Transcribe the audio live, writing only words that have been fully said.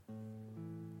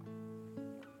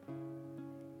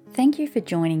Thank you for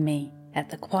joining me at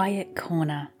the Quiet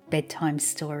Corner Bedtime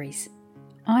Stories.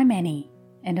 I'm Annie,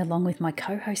 and along with my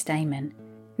co-host Eamon,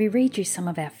 we read you some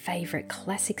of our favourite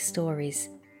classic stories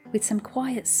with some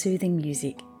quiet, soothing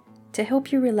music to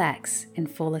help you relax and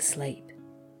fall asleep.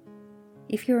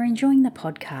 If you're enjoying the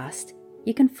podcast,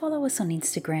 you can follow us on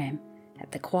Instagram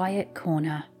at the Quiet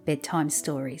Corner Bedtime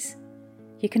Stories.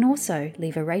 You can also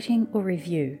leave a rating or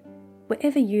review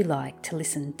wherever you like to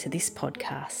listen to this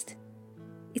podcast.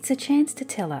 It's a chance to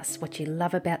tell us what you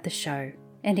love about the show,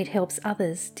 and it helps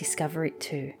others discover it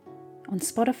too. On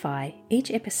Spotify,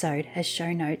 each episode has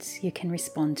show notes you can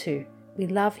respond to. We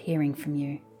love hearing from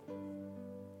you.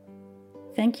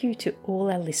 Thank you to all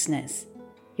our listeners.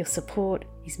 Your support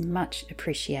is much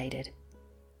appreciated.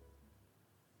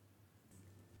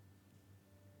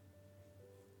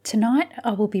 Tonight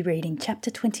I will be reading Chapter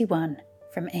 21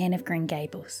 from Anne of Green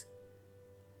Gables.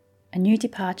 A new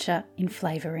departure in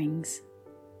flavourings.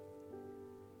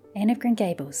 Anne of Green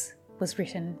Gables was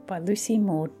written by Lucy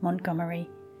Maud Montgomery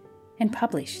and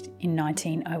published in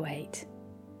 1908.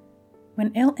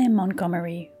 When L.M.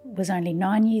 Montgomery was only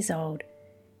 9 years old,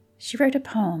 she wrote a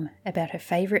poem about her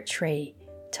favourite tree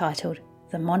titled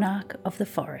The Monarch of the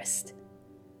Forest.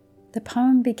 The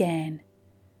poem began,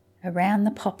 "Around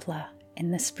the poplar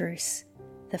and the spruce,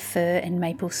 the fir and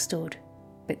maple stood,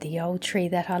 but the old tree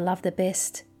that I love the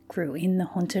best grew in the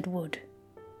haunted wood."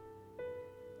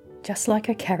 Just like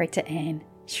her character Anne,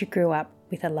 she grew up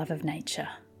with a love of nature.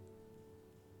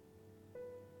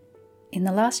 In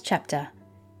the last chapter,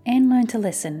 Anne learnt a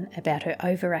lesson about her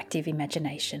overactive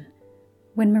imagination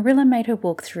when Marilla made her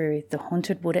walk through the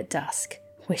haunted wood at dusk,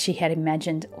 where she had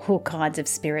imagined all kinds of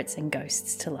spirits and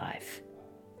ghosts to life.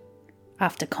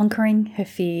 After conquering her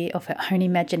fear of her own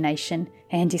imagination,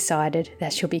 Anne decided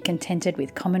that she'll be contented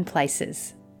with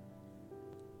commonplaces.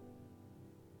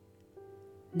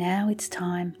 Now it's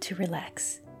time to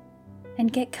relax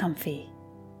and get comfy.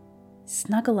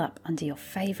 Snuggle up under your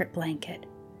favourite blanket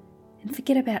and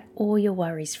forget about all your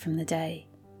worries from the day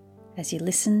as you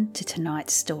listen to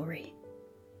tonight's story.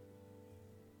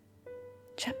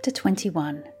 Chapter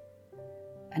 21.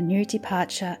 A new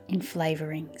departure in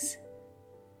flavourings.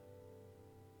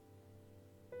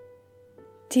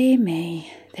 Dear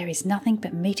me, there is nothing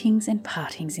but meetings and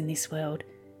partings in this world,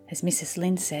 as Mrs.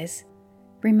 Lynde says,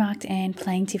 remarked Anne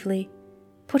plaintively,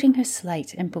 putting her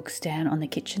slate and books down on the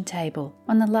kitchen table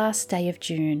on the last day of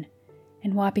June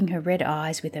and wiping her red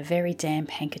eyes with a very damp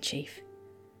handkerchief.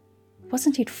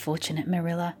 "Wasn't it fortunate,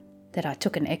 Marilla, that I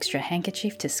took an extra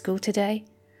handkerchief to school today?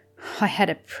 I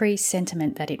had a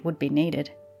presentiment that it would be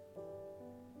needed."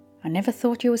 "I never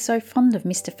thought you were so fond of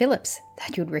Mr. Phillips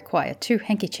that you'd require 2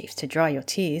 handkerchiefs to dry your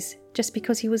tears just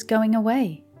because he was going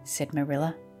away," said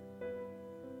Marilla.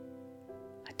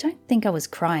 "I don't think I was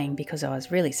crying because I was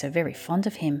really so very fond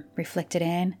of him," reflected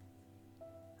Anne.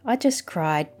 "I just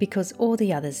cried because all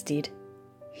the others did.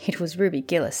 It was Ruby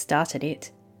Gillis started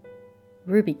it.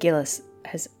 Ruby Gillis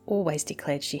has always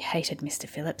declared she hated Mr.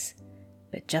 Phillips,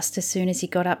 but just as soon as he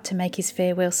got up to make his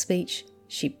farewell speech,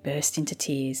 she burst into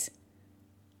tears.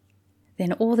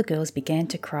 Then all the girls began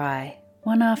to cry,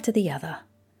 one after the other.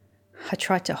 I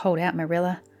tried to hold out,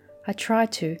 Marilla. I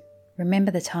tried to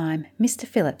remember the time Mr.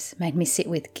 Phillips made me sit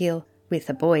with Gil with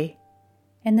a boy,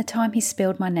 and the time he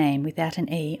spelled my name without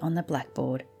an E on the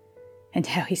blackboard, and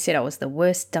how he said I was the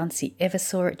worst dunce he ever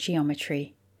saw at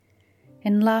geometry,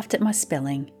 and laughed at my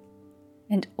spelling,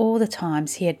 and all the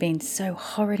times he had been so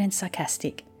horrid and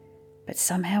sarcastic, but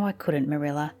somehow I couldn't,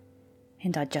 Marilla,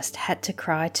 and I just had to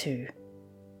cry too.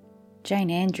 Jane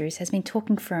Andrews has been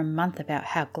talking for a month about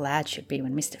how glad she'd be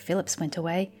when Mr. Phillips went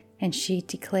away, and she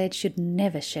declared she'd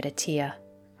never shed a tear.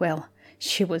 Well,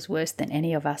 she was worse than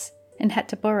any of us, and had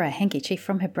to borrow a handkerchief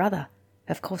from her brother.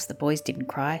 Of course the boys didn't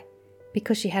cry,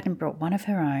 because she hadn't brought one of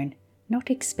her own,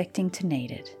 not expecting to need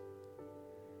it.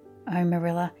 Oh,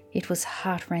 Marilla, it was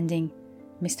heart-rending.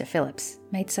 Mr. Phillips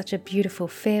made such a beautiful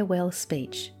farewell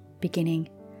speech, beginning,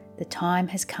 "The time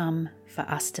has come for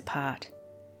us to part."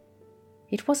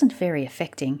 It wasn't very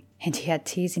affecting, and he had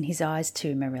tears in his eyes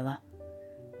too, Marilla.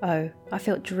 Oh, I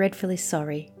felt dreadfully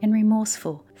sorry and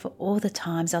remorseful for all the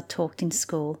times I'd talked in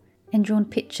school and drawn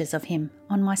pictures of him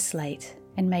on my slate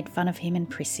and made fun of him and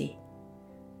Prissy.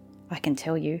 I can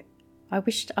tell you, I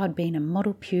wished I'd been a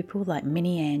model pupil like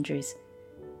Minnie Andrews.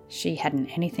 She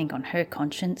hadn't anything on her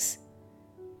conscience.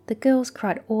 The girls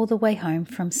cried all the way home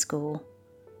from school.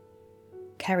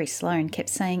 Carrie Sloane kept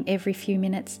saying every few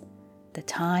minutes, "The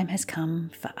time has come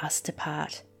for us to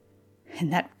part,"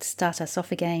 and that would start us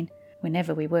off again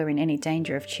whenever we were in any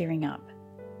danger of cheering up.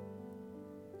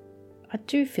 I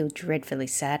do feel dreadfully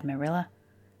sad, Marilla.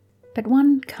 But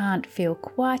one can't feel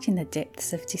quite in the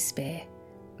depths of despair,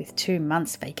 with 2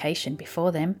 months' vacation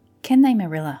before them, can they,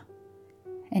 Marilla?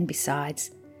 And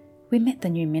besides, we met the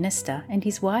new minister and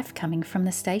his wife coming from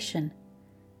the station.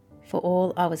 For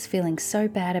all I was feeling so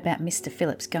bad about Mr.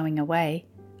 Phillips going away,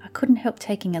 I couldn't help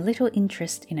taking a little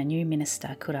interest in a new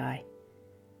minister, could I?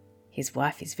 His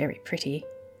wife is very pretty.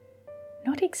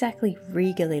 Not exactly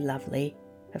regally lovely.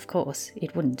 Of course,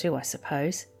 it wouldn't do, I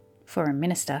suppose, for a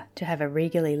minister to have a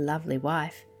regally lovely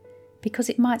wife, because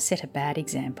it might set a bad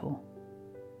example.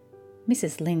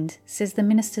 Mrs. Lynde says the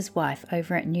minister's wife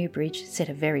over at Newbridge set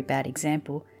a very bad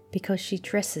example because she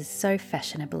dresses so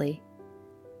fashionably.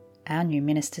 Our new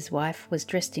minister's wife was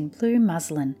dressed in blue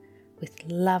muslin with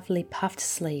lovely puffed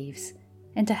sleeves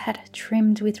and a hat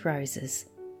trimmed with roses.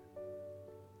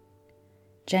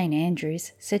 Jane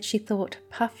Andrews said she thought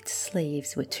puffed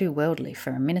sleeves were too worldly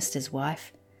for a minister's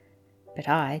wife, but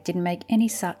I didn't make any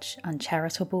such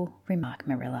uncharitable remark,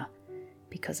 Marilla,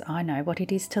 because I know what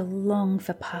it is to long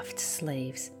for puffed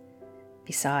sleeves.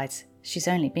 Besides, she's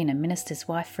only been a minister's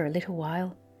wife for a little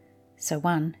while, so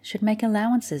one should make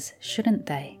allowances, shouldn't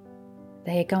they?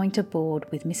 They are going to board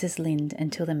with Mrs. Lynde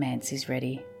until the manse is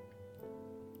ready.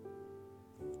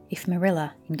 If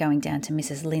Marilla, in going down to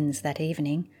Mrs. Lynde's that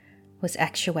evening, was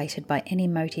actuated by any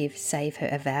motive save her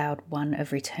avowed one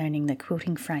of returning the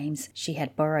quilting frames she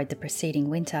had borrowed the preceding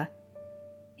winter,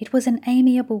 it was an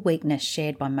amiable weakness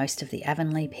shared by most of the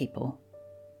Avonlea people.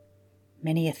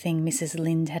 Many a thing Mrs.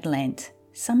 Lynde had lent,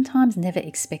 sometimes never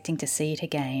expecting to see it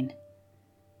again,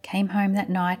 came home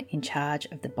that night in charge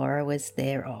of the borrowers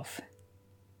thereof.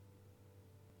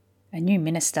 A new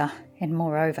minister, and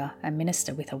moreover a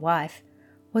minister with a wife,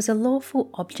 was a lawful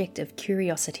object of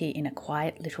curiosity in a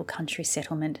quiet little country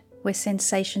settlement where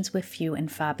sensations were few and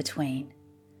far between.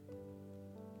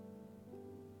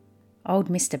 Old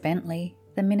Mr. Bentley,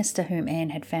 the minister whom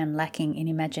Anne had found lacking in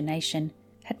imagination,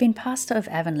 had been pastor of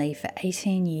Avonlea for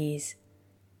 18 years.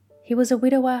 He was a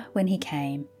widower when he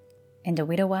came, and a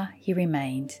widower he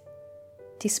remained,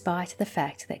 despite the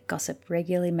fact that gossip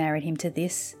regularly married him to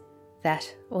this,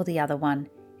 that, or the other one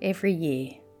every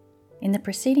year. In the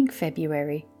preceding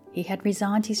February, he had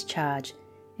resigned his charge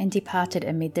and departed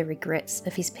amid the regrets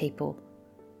of his people,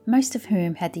 most of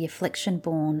whom had the affliction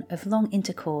born of long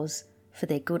intercourse for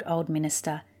their good old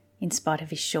minister in spite of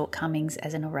his shortcomings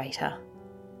as an orator.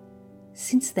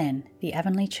 Since then, the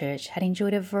Avonlea Church had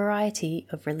enjoyed a variety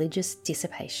of religious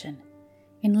dissipation,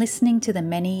 in listening to the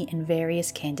many and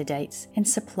various candidates and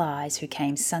supplies who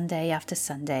came Sunday after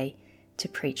Sunday to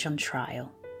preach on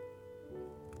trial.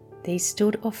 These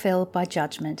stood or fell by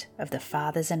judgment of the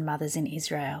fathers and mothers in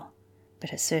Israel,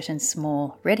 but a certain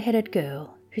small, red-headed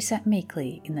girl who sat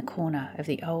meekly in the corner of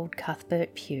the old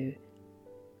Cuthbert pew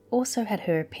also had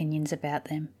her opinions about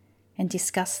them and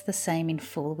discussed the same in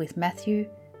full with Matthew,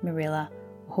 Marilla,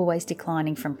 always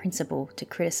declining from principle to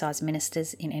criticise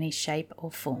ministers in any shape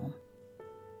or form.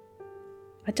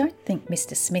 I don't think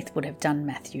Mr. Smith would have done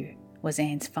Matthew, was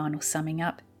Anne's final summing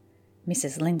up.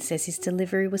 Mrs. Lynde says his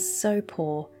delivery was so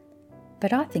poor,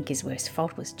 but I think his worst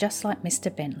fault was just like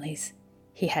Mr. Bentley's.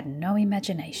 He had no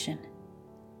imagination.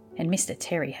 And Mr.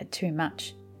 Terry had too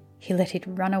much. He let it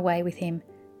run away with him,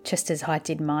 just as I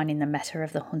did mine in the matter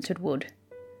of the haunted wood.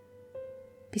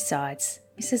 Besides,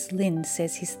 Mrs. Lynde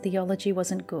says his theology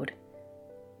wasn't good.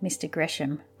 Mr.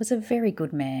 Gresham was a very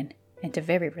good man, and a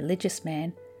very religious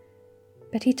man,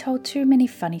 but he told too many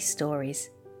funny stories,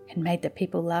 and made the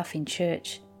people laugh in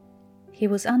church. He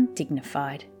was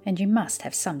undignified, and you must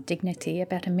have some dignity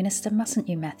about a minister, mustn't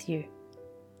you, Matthew?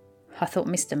 I thought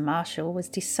Mr. Marshall was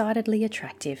decidedly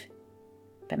attractive,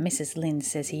 but Mrs. Lynde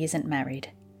says he isn't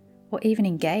married, or even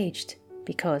engaged,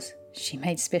 because she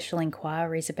made special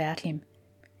inquiries about him,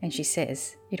 and she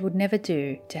says it would never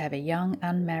do to have a young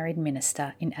unmarried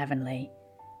minister in Avonlea,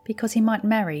 because he might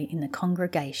marry in the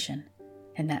congregation,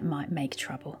 and that might make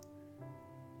trouble.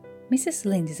 Mrs.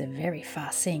 Lynde is a very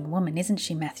far-seeing woman, isn't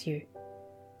she, Matthew?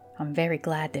 I'm very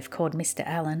glad they've called Mr.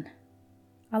 Allen.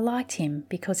 I liked him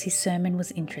because his sermon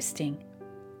was interesting.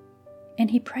 And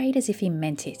he prayed as if he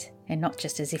meant it, and not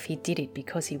just as if he did it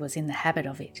because he was in the habit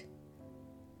of it.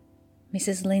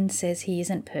 Mrs. Lynde says he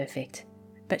isn't perfect,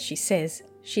 but she says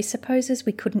she supposes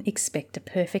we couldn't expect a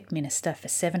perfect minister for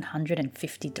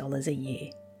 $750 a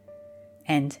year.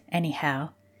 And,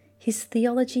 anyhow, his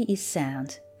theology is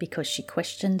sound because she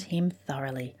questioned him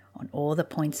thoroughly on all the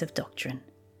points of doctrine.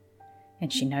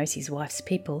 And she knows his wife's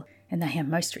people, and they are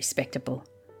most respectable,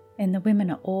 and the women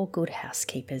are all good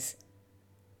housekeepers.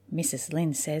 Mrs.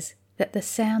 Lynde says that the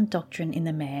sound doctrine in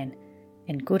the man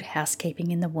and good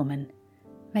housekeeping in the woman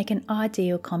make an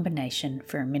ideal combination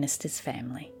for a minister's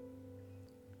family.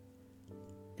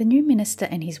 The new minister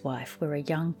and his wife were a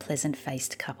young,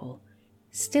 pleasant-faced couple,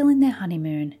 still in their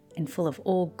honeymoon and full of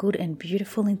all good and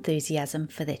beautiful enthusiasm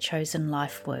for their chosen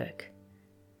life work.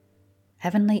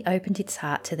 Avonlea opened its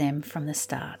heart to them from the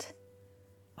start.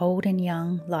 Old and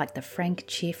young, like the frank,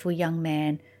 cheerful young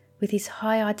man with his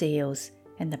high ideals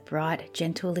and the bright,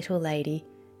 gentle little lady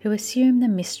who assumed the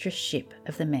mistress-ship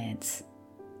of the manse.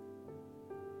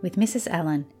 With Mrs.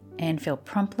 Allen, Anne fell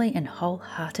promptly and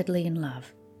wholeheartedly in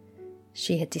love.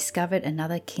 She had discovered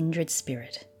another kindred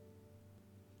spirit.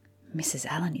 "Mrs.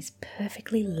 Allen is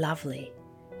perfectly lovely,"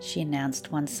 she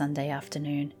announced one Sunday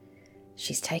afternoon.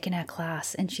 "She's taken our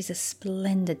class and she's a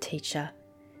splendid teacher.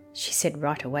 She said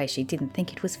right away she didn't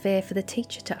think it was fair for the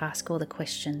teacher to ask all the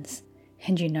questions.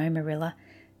 And you know, Marilla,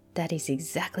 that is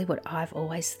exactly what I've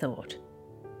always thought.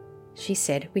 She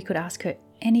said we could ask her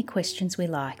any questions we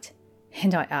liked,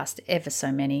 and I asked ever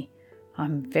so many.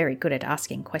 I'm very good at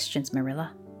asking questions,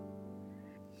 Marilla."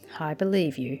 "I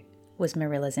believe you," was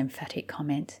Marilla's emphatic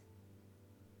comment.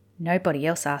 Nobody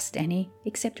else asked any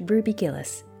except Ruby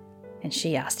Gillis, and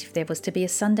she asked if there was to be a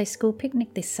Sunday school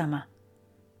picnic this summer.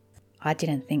 I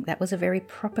didn't think that was a very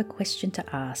proper question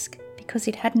to ask because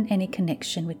it hadn't any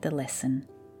connection with the lesson.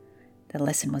 The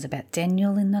lesson was about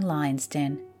Daniel in the lion's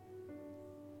den.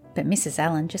 But Mrs.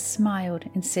 Allen just smiled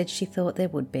and said she thought there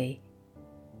would be.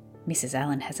 Mrs.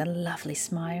 Allen has a lovely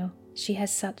smile. She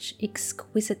has such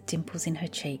exquisite dimples in her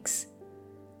cheeks.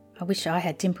 I wish I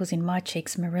had dimples in my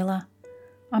cheeks, Marilla.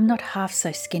 I'm not half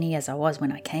so skinny as I was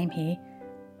when I came here,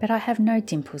 but I have no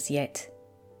dimples yet.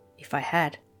 If I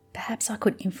had, perhaps I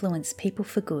could influence people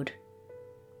for good.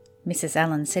 Mrs.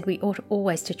 Allen said we ought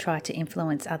always to try to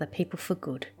influence other people for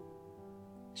good.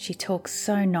 She talks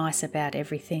so nice about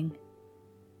everything.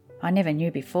 I never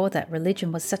knew before that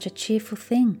religion was such a cheerful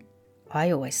thing. I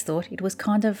always thought it was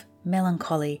kind of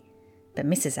melancholy, but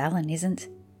Mrs. Allen isn't.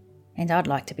 And I'd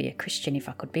like to be a Christian if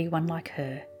I could be one like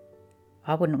her.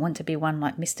 I wouldn't want to be one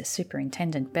like Mr.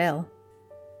 Superintendent Bell.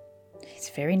 It's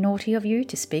very naughty of you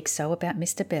to speak so about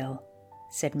Mr. Bell,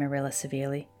 said Marilla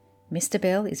severely. Mr.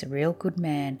 Bell is a real good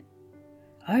man.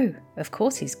 Oh, of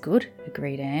course he's good,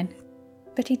 agreed Anne.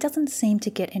 But he doesn't seem to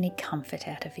get any comfort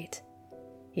out of it.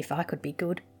 If I could be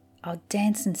good, I'd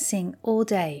dance and sing all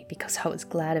day because I was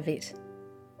glad of it.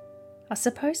 I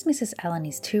suppose Mrs. Allen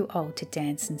is too old to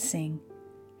dance and sing,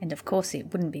 and of course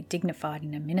it wouldn't be dignified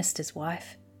in a minister's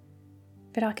wife.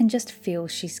 But I can just feel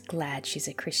she's glad she's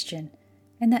a Christian,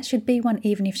 and that should be one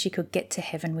even if she could get to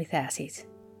heaven without it.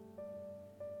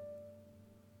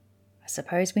 I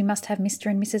suppose we must have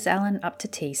Mr. and Mrs. Allen up to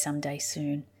tea some day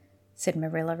soon, said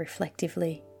Marilla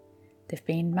reflectively. They've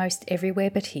been most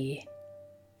everywhere but here.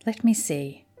 Let me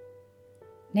see.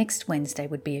 Next Wednesday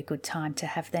would be a good time to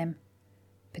have them.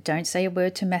 But don't say a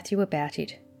word to Matthew about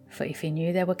it, for if he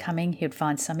knew they were coming, he'd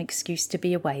find some excuse to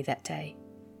be away that day.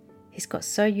 He's got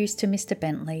so used to Mr.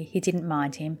 Bentley he didn't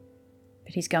mind him,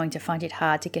 but he's going to find it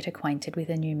hard to get acquainted with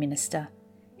a new minister,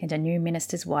 and a new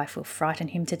minister's wife will frighten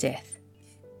him to death.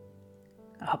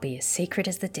 I'll be as secret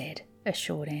as the dead,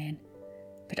 assured Anne.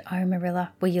 But oh,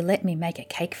 Marilla, will you let me make a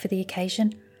cake for the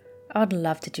occasion? I'd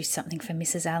love to do something for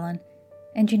Mrs. Allen,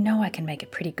 and you know I can make a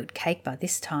pretty good cake by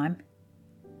this time.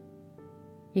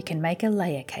 You can make a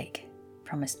layer cake,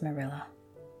 promised Marilla.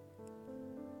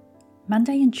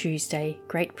 Monday and Tuesday,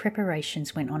 great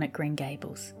preparations went on at Green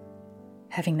Gables.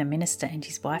 Having the minister and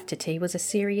his wife to tea was a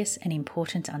serious and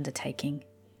important undertaking,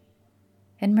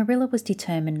 and Marilla was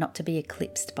determined not to be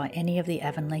eclipsed by any of the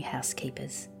Avonlea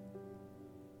housekeepers.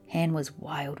 Anne was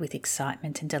wild with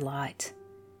excitement and delight.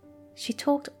 She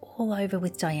talked all over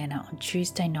with Diana on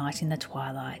Tuesday night in the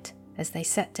twilight as they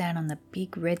sat down on the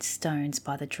big red stones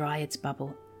by the Dryad's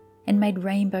bubble and made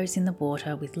rainbows in the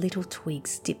water with little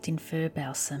twigs dipped in fir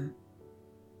balsam.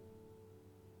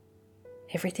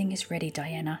 Everything is ready,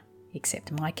 Diana,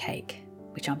 except my cake,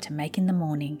 which I'm to make in the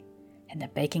morning, and the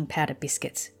baking powder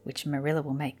biscuits, which Marilla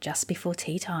will make just before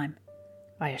tea time.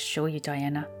 I assure you,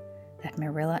 Diana, that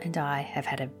Marilla and I have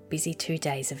had a busy 2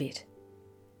 days of it.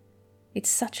 It's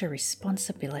such a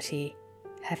responsibility,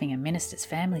 having a minister's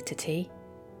family to tea.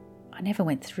 I never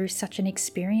went through such an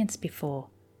experience before.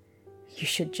 You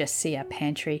should just see our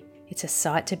pantry. It's a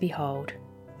sight to behold.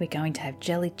 We're going to have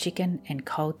jellied chicken and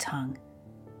cold tongue.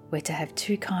 We're to have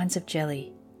 2 kinds of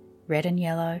jelly, red and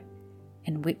yellow,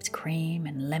 and whipped cream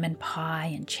and lemon pie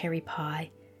and cherry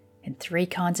pie, and 3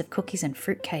 kinds of cookies and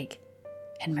fruit cake,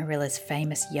 and Marilla's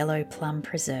famous yellow plum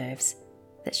preserves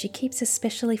that she keeps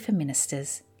especially for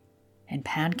ministers, and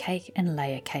pound cake and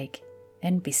layer cake,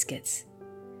 and biscuits,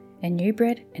 and new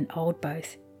bread and old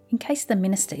both, in case the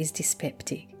minister is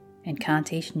dyspeptic and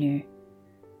can't eat new.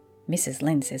 Mrs.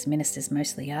 Lynde says ministers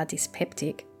mostly are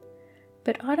dyspeptic.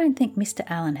 But I don't think Mr.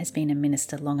 Allen has been a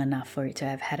minister long enough for it to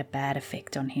have had a bad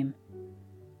effect on him.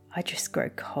 I just grow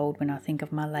cold when I think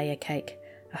of my layer cake.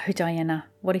 Oh, Diana,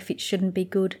 what if it shouldn't be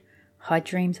good? I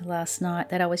dreamed last night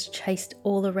that I was chased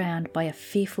all around by a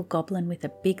fearful goblin with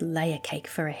a big layer cake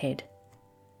for a head.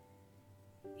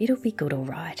 It'll be good all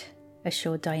right,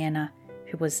 assured Diana,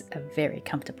 who was a very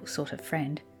comfortable sort of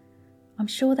friend. I'm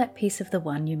sure that piece of the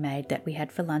one you made that we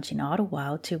had for lunch in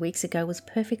Idlewild 2 weeks ago was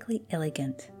perfectly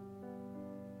elegant.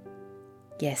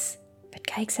 Yes, but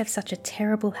cakes have such a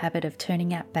terrible habit of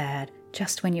turning out bad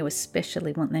just when you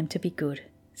especially want them to be good,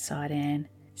 sighed Anne,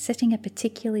 setting a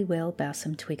particularly well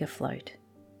balsam twig afloat.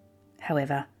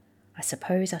 However, I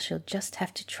suppose I shall just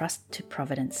have to trust to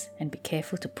Providence and be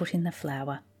careful to put in the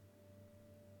flour.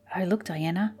 Oh, look,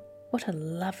 Diana, what a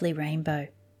lovely rainbow.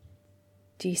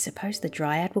 Do you suppose the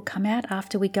dryad will come out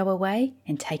after we go away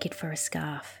and take it for a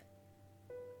scarf?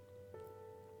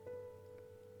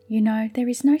 You know, there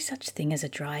is no such thing as a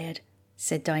dryad,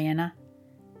 said Diana.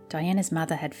 Diana's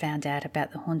mother had found out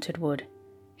about the haunted wood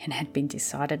and had been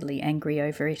decidedly angry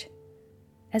over it.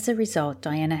 As a result,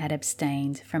 Diana had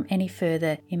abstained from any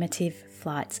further imitative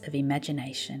flights of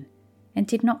imagination and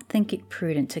did not think it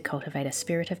prudent to cultivate a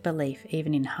spirit of belief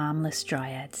even in harmless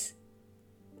dryads.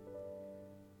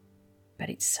 But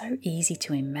it's so easy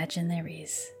to imagine there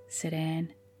is, said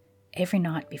Anne. Every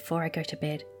night before I go to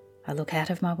bed, I look out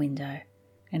of my window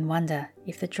and wonder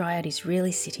if the dryad is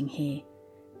really sitting here,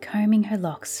 combing her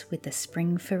locks with the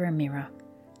spring for a mirror.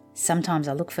 Sometimes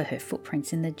I look for her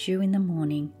footprints in the dew in the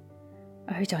morning.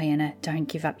 Oh, Diana, don't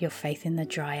give up your faith in the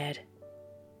dryad.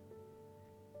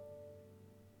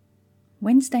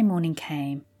 Wednesday morning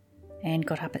came. Anne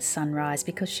got up at sunrise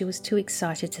because she was too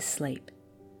excited to sleep.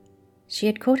 She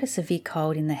had caught a severe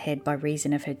cold in the head by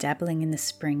reason of her dabbling in the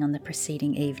spring on the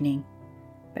preceding evening,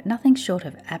 but nothing short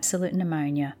of absolute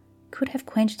pneumonia could have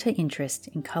quenched her interest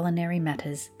in culinary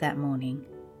matters that morning.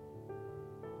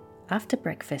 After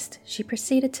breakfast, she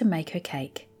proceeded to make her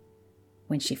cake.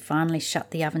 When she finally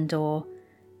shut the oven door,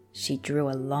 she drew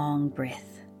a long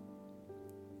breath.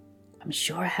 I'm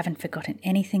sure I haven't forgotten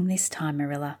anything this time,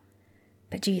 Marilla,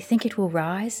 but do you think it will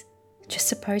rise? Just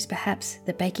suppose perhaps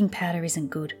the baking powder isn't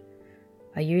good.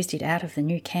 I used it out of the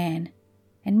new can,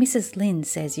 and Mrs. Lynde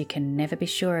says you can never be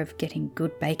sure of getting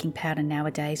good baking powder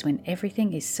nowadays when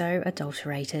everything is so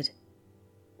adulterated.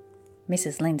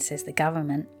 Mrs. Lynde says the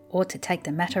government ought to take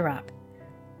the matter up,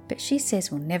 but she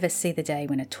says we'll never see the day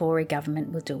when a Tory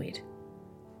government will do it.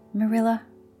 Marilla,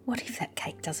 what if that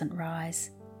cake doesn't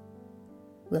rise?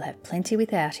 We'll have plenty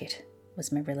without it,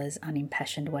 was Marilla's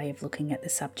unimpassioned way of looking at the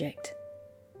subject.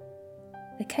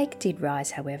 The cake did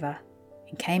rise, however,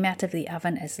 and came out of the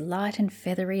oven as light and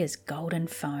feathery as golden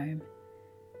foam.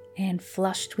 Anne,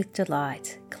 flushed with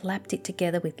delight, clapped it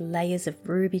together with layers of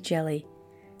ruby jelly,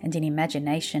 and in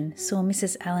imagination saw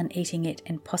Mrs. Allen eating it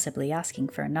and possibly asking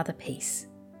for another piece.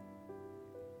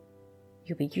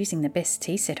 You'll be using the best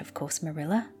tea set, of course,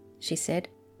 Marilla, she said.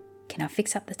 Can I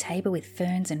fix up the table with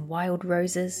ferns and wild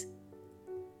roses?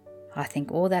 I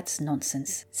think all that's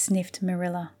nonsense, sniffed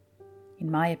Marilla. In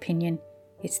my opinion,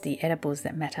 it's the edibles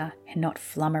that matter and not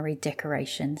flummery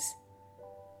decorations.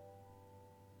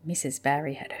 Mrs.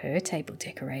 Barry had her table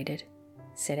decorated,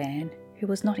 said Anne, who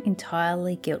was not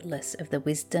entirely guiltless of the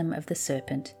wisdom of the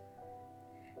serpent.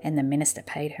 And the minister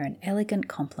paid her an elegant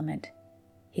compliment.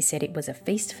 He said it was a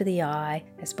feast for the eye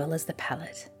as well as the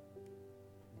palate.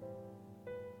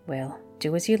 Well,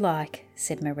 do as you like,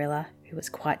 said Marilla, who was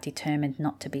quite determined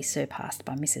not to be surpassed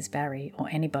by Mrs. Barry or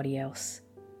anybody else.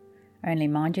 Only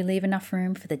mind you leave enough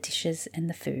room for the dishes and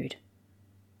the food.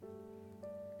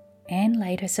 Anne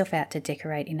laid herself out to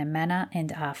decorate in a manner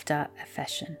and after a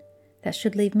fashion that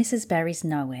should leave Mrs. Barry's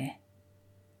nowhere.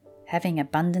 Having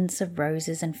abundance of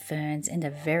roses and ferns and a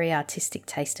very artistic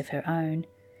taste of her own,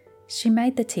 she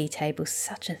made the tea table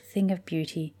such a thing of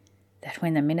beauty that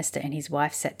when the minister and his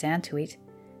wife sat down to it,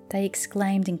 they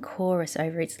exclaimed in chorus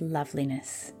over its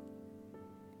loveliness.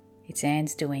 It's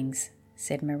Anne's doings,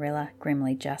 said Marilla,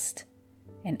 grimly just,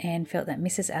 and Anne felt that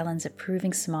Mrs. Allen's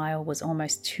approving smile was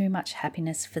almost too much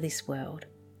happiness for this world.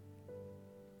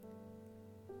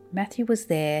 Matthew was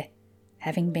there,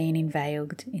 having been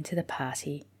inveigled into the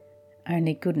party.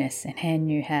 Only goodness and Anne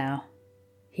knew how.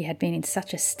 He had been in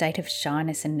such a state of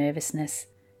shyness and nervousness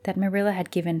that Marilla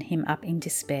had given him up in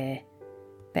despair,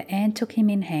 but Anne took him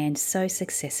in hand so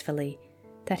successfully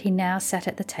that he now sat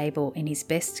at the table in his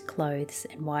best clothes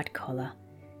and white collar,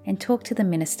 and talked to the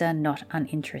minister not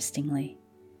uninterestingly.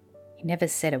 He never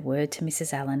said a word to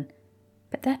Mrs. Allen,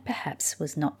 but that perhaps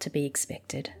was not to be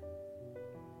expected.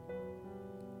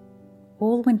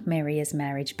 All went merry as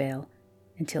marriage bell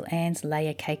until Anne's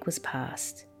layer cake was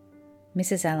passed.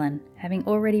 Mrs. Allen, having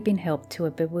already been helped to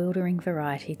a bewildering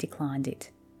variety, declined it.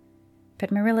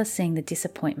 But Marilla, seeing the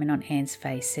disappointment on Anne's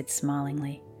face, said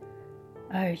smilingly,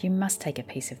 "Oh, you must take a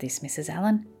piece of this, Mrs.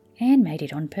 Allen. Anne made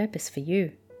it on purpose for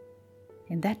you."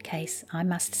 "In that case, I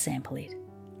must sample it,"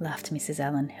 laughed Mrs.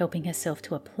 Allen, helping herself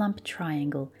to a plump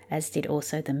triangle, as did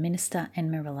also the minister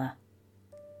and Marilla.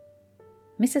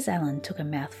 Mrs. Allen took a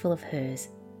mouthful of hers,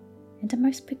 and a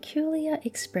most peculiar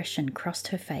expression crossed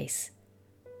her face.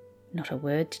 Not a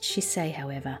word did she say,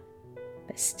 however,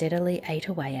 but steadily ate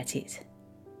away at it.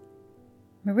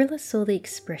 Marilla saw the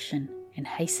expression and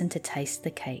hastened to taste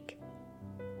the cake.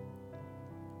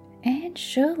 "Anne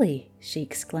Shirley," she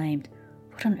exclaimed,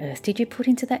 "what on earth did you put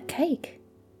into that cake?"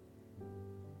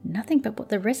 "Nothing but what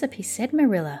the recipe said,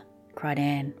 Marilla," cried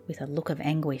Anne with a look of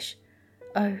anguish.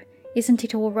 "Oh, isn't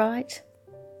it all right?"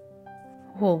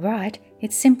 "All right?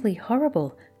 It's simply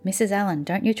horrible. Mrs. Allen,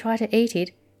 don't you try to eat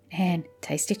it. Anne,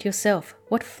 taste it yourself.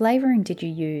 What flavouring did you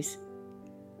use?"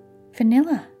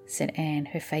 "Vanilla," said Anne,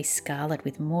 her face scarlet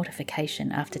with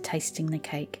mortification after tasting the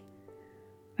cake.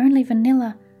 "Only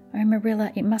vanilla. Oh,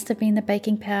 Marilla, it must have been the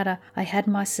baking powder. I had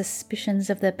my suspicions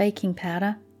of the baking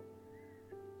powder."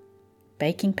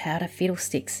 "Baking powder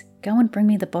fiddlesticks. Go and bring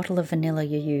me the bottle of vanilla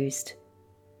you used."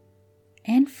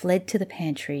 Anne fled to the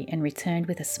pantry and returned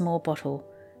with a small bottle,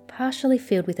 partially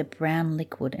filled with a brown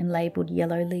liquid and labelled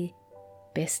yellowly,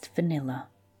 "Best Vanilla."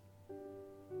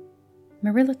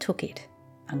 Marilla took it,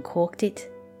 uncorked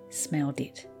it, smelled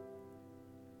it.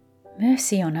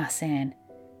 "Mercy on us, Anne.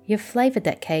 You've flavoured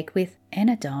that cake with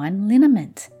anodyne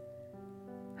liniment."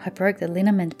 "I broke the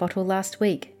liniment bottle last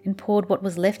week and poured what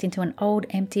was left into an old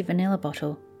empty vanilla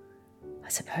bottle. I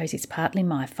suppose it's partly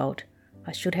my fault.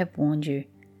 I should have warned you.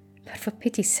 But for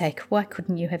pity's sake, why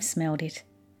couldn't you have smelled it?"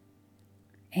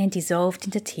 Anne dissolved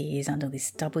into tears under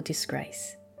this double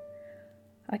disgrace.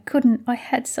 "I couldn't, I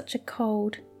had such a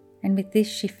cold." And with this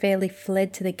she fairly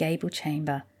fled to the gable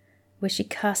chamber, where she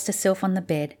cast herself on the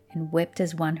bed and wept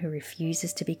as one who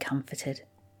refuses to be comforted.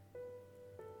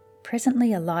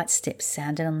 Presently a light step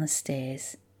sounded on the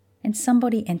stairs, and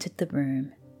somebody entered the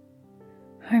room.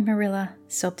 "Oh, Marilla,"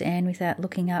 sobbed Anne without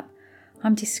looking up,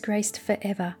 "I'm disgraced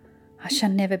forever. I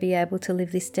shall never be able to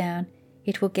live this down.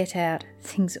 It will get out.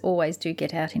 Things always do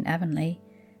get out in Avonlea.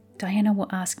 Diana will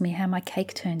ask me how my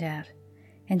cake turned out,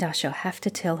 and I shall have to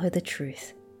tell her the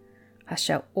truth. I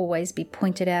shall always be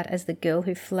pointed out as the girl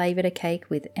who flavoured a cake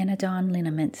with anodyne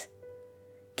liniment.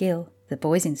 Gil, the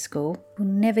boys in school, will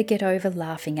never get over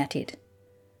laughing at it.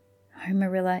 Oh,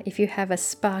 Marilla, if you have a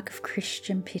spark of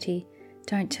Christian pity,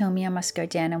 don't tell me I must go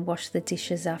down and wash the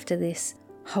dishes after this.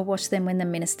 I'll wash them when the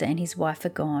minister and his wife are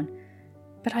gone.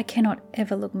 But I cannot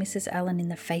ever look Mrs. Allen in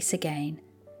the face again.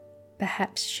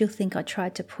 Perhaps she'll think I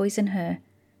tried to poison her.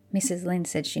 Mrs. Lynde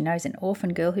said she knows an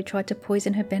orphan girl who tried to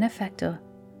poison her benefactor.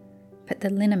 But the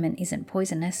liniment isn't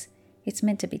poisonous. It's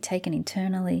meant to be taken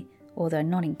internally, although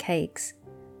not in cakes.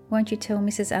 Won't you tell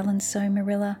Mrs. Allen so,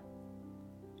 Marilla?"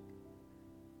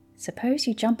 "Suppose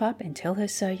you jump up and tell her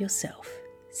so yourself,"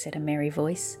 said a merry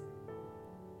voice.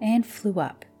 Anne flew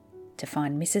up to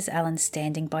find Mrs. Allen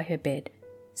standing by her bed,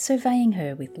 surveying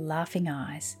her with laughing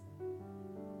eyes.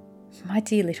 "My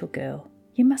dear little girl,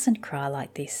 you mustn't cry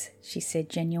like this," she said,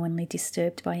 genuinely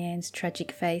disturbed by Anne's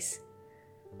tragic face.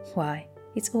 "Why,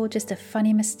 it's all just a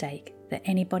funny mistake that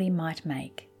anybody might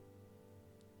make."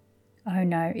 "Oh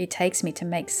no, it takes me to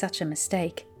make such a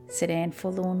mistake," said Anne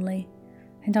forlornly,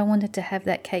 "and I wanted to have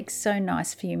that cake so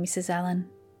nice for you, Mrs. Allen."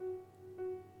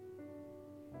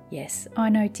 "Yes, I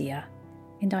know, dear,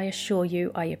 and I assure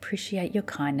you I appreciate your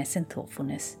kindness and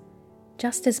thoughtfulness,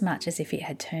 just as much as if it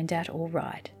had turned out all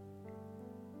right.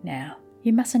 Now,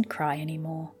 you mustn't cry any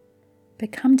more,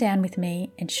 but come down with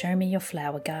me and show me your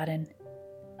flower garden.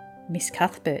 Miss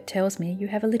Cuthbert tells me you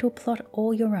have a little plot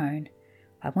all your own.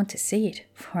 I want to see it,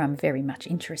 for I'm very much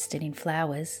interested in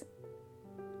flowers."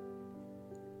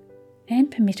 Anne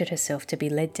permitted herself to be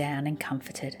led down and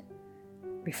comforted,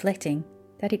 reflecting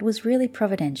that it was really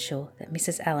providential that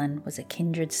Mrs. Allen was a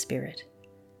kindred spirit.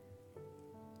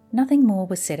 Nothing more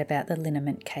was said about the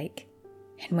liniment cake,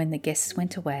 and when the guests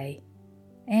went away,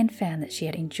 Anne found that she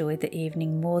had enjoyed the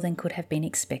evening more than could have been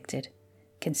expected,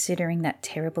 considering that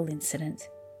terrible incident.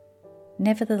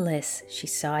 Nevertheless, she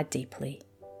sighed deeply.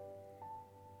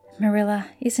 "Marilla,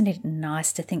 isn't it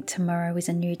nice to think tomorrow is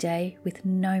a new day with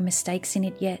no mistakes in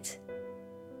it yet?"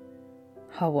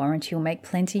 "I'll warrant you'll make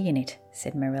plenty in it,"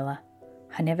 said Marilla.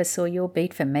 "I never saw your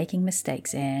beat for making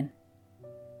mistakes, Anne."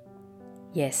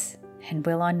 "Yes, and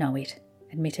well I know it,"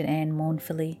 admitted Anne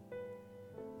mournfully.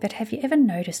 "But have you ever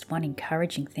noticed one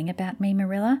encouraging thing about me,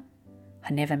 Marilla?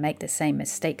 I never make the same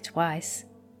mistake twice."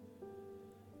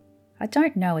 I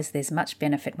don't know as there's much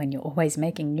benefit when you're always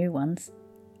making new ones.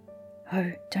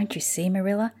 Oh, don't you see,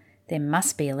 Marilla? There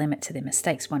must be a limit to the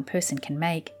mistakes one person can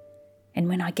make. And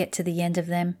when I get to the end of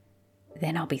them,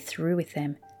 then I'll be through with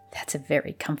them. That's a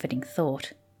very comforting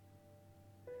thought.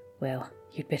 Well,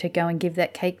 you'd better go and give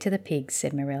that cake to the pigs,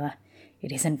 said Marilla.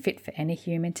 It isn't fit for any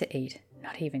human to eat,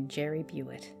 not even Jerry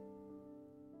Buett.